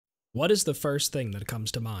What is the first thing that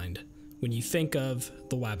comes to mind when you think of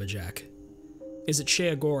the Wabbajack? Is it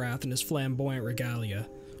Sheogorath and his flamboyant regalia,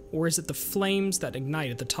 or is it the flames that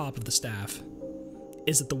ignite at the top of the staff?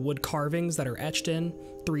 Is it the wood carvings that are etched in,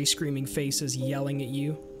 three screaming faces yelling at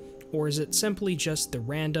you? Or is it simply just the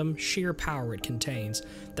random, sheer power it contains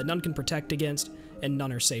that none can protect against and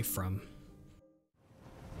none are safe from?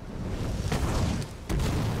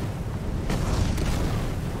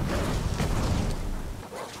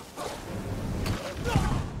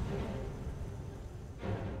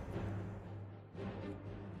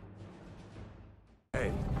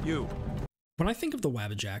 Hey, you. When I think of the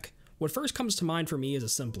Wabbajack, what first comes to mind for me is a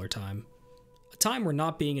simpler time. A time where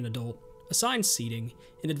not being an adult, assigned seating,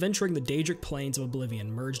 and adventuring the Daedric plains of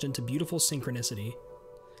oblivion merged into beautiful synchronicity.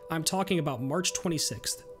 I'm talking about March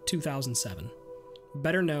 26th, 2007,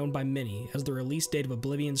 better known by many as the release date of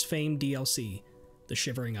Oblivion's famed DLC, The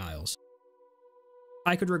Shivering Isles.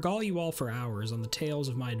 I could regale you all for hours on the tales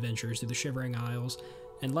of my adventures through the Shivering Isles,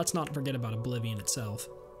 and let's not forget about Oblivion itself.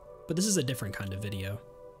 But this is a different kind of video.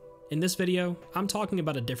 In this video, I'm talking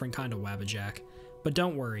about a different kind of Wabbajack, but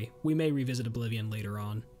don't worry, we may revisit Oblivion later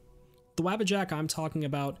on. The Wabbajack I'm talking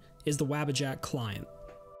about is the Wabbajack client.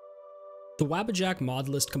 The Wabbajack mod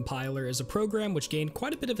list compiler is a program which gained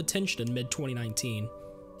quite a bit of attention in mid-2019.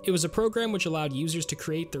 It was a program which allowed users to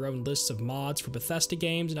create their own lists of mods for Bethesda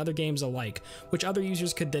games and other games alike, which other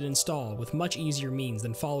users could then install with much easier means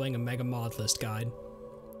than following a mega mod list guide.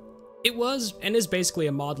 It was, and is basically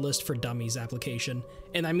a mod list for dummies application,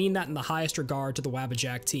 and I mean that in the highest regard to the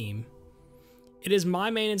Wabbajack team. It is my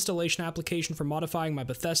main installation application for modifying my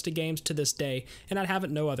Bethesda games to this day, and I'd have it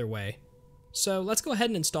no other way. So let's go ahead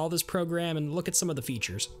and install this program and look at some of the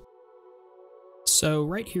features. So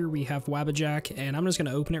right here we have Wabbajack, and I'm just going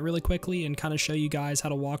to open it really quickly and kind of show you guys how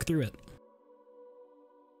to walk through it.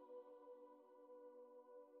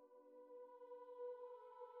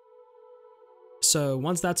 So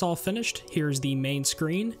once that's all finished, here's the main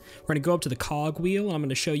screen. We're going to go up to the cog wheel, and I'm going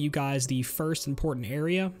to show you guys the first important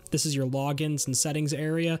area. This is your logins and settings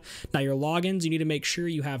area. Now your logins, you need to make sure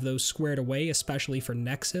you have those squared away, especially for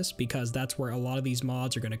Nexus, because that's where a lot of these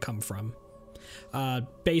mods are going to come from.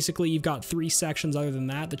 Basically, you've got three sections other than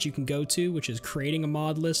that you can go to, which is creating a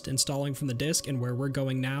mod list, installing from the disk, and where we're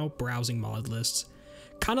going now, browsing mod lists.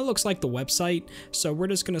 Kind of looks like the website, so we're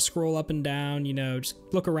just going to scroll up and down, just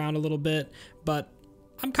look around a little bit, but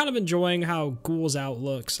I'm kind of enjoying how Ghouls Out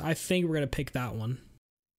looks. I think we're going to pick that one.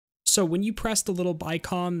 So when you press the little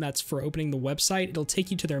icon that's for opening the website, it'll take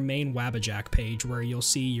you to their main Wabbajack page where you'll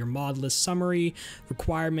see your mod list summary,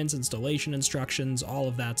 requirements, installation instructions, all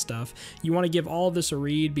of that stuff. You want to give all of this a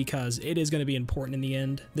read because it is going to be important in the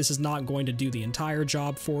end. This is not going to do the entire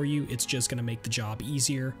job for you, it's just going to make the job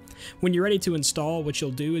easier. When you're ready to install, what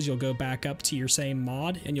you'll do is you'll go back up to your same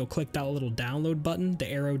mod and you'll click that little download button, the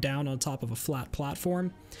arrow down on top of a flat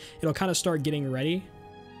platform. It'll kind of start getting ready.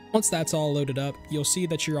 Once that's all loaded up, you'll see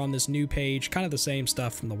that you're on this new page, kind of the same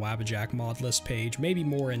stuff from the Wabbajack mod list page, maybe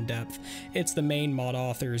more in depth. It's the main mod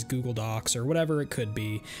authors, Google Docs, or whatever it could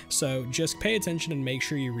be, so just pay attention and make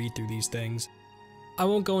sure you read through these things. I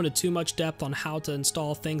won't go into too much depth on how to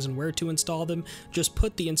install things and where to install them, just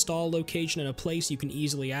put the install location in a place you can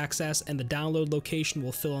easily access and the download location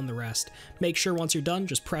will fill in the rest. Make sure once you're done,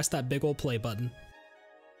 just press that big old play button.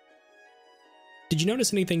 Did you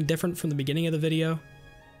notice anything different from the beginning of the video?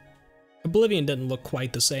 Oblivion didn't look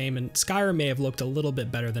quite the same, and Skyrim may have looked a little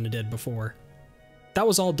bit better than it did before. That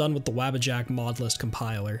was all done with the Wabbajack mod list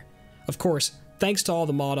compiler. Of course, thanks to all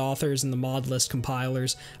the mod authors and the mod list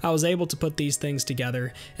compilers, I was able to put these things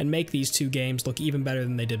together and make these two games look even better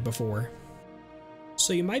than they did before.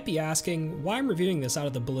 So you might be asking why I'm reviewing this out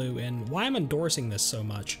of the blue and why I'm endorsing this so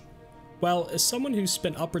much. Well, as someone who's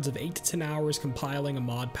spent upwards of 8 to 10 hours compiling a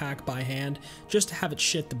mod pack by hand just to have it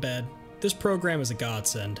shit the bed, this program is a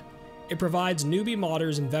godsend. It provides newbie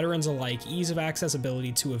modders and veterans alike ease of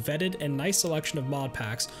accessibility to a vetted and nice selection of mod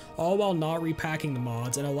packs, all while not repacking the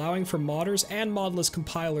mods and allowing for modders and mod list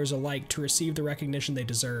compilers alike to receive the recognition they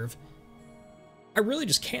deserve. I really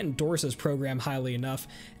just can't endorse this program highly enough,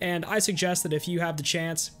 and I suggest that if you have the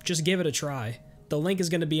chance, just give it a try. The link is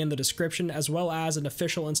going to be in the description, as well as an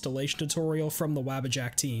official installation tutorial from the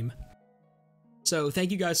Wabbajack team. So thank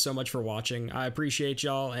you guys so much for watching. I appreciate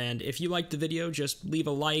y'all, and if you liked the video, just leave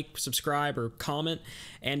a like, subscribe, or comment.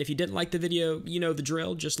 And if you didn't like the video, you know the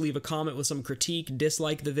drill, just leave a comment with some critique,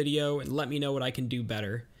 dislike the video, and let me know what I can do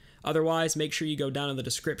better. Otherwise, make sure you go down in the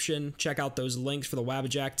description, check out those links for the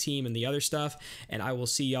Wabbajack team and the other stuff, and I will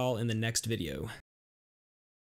see y'all in the next video.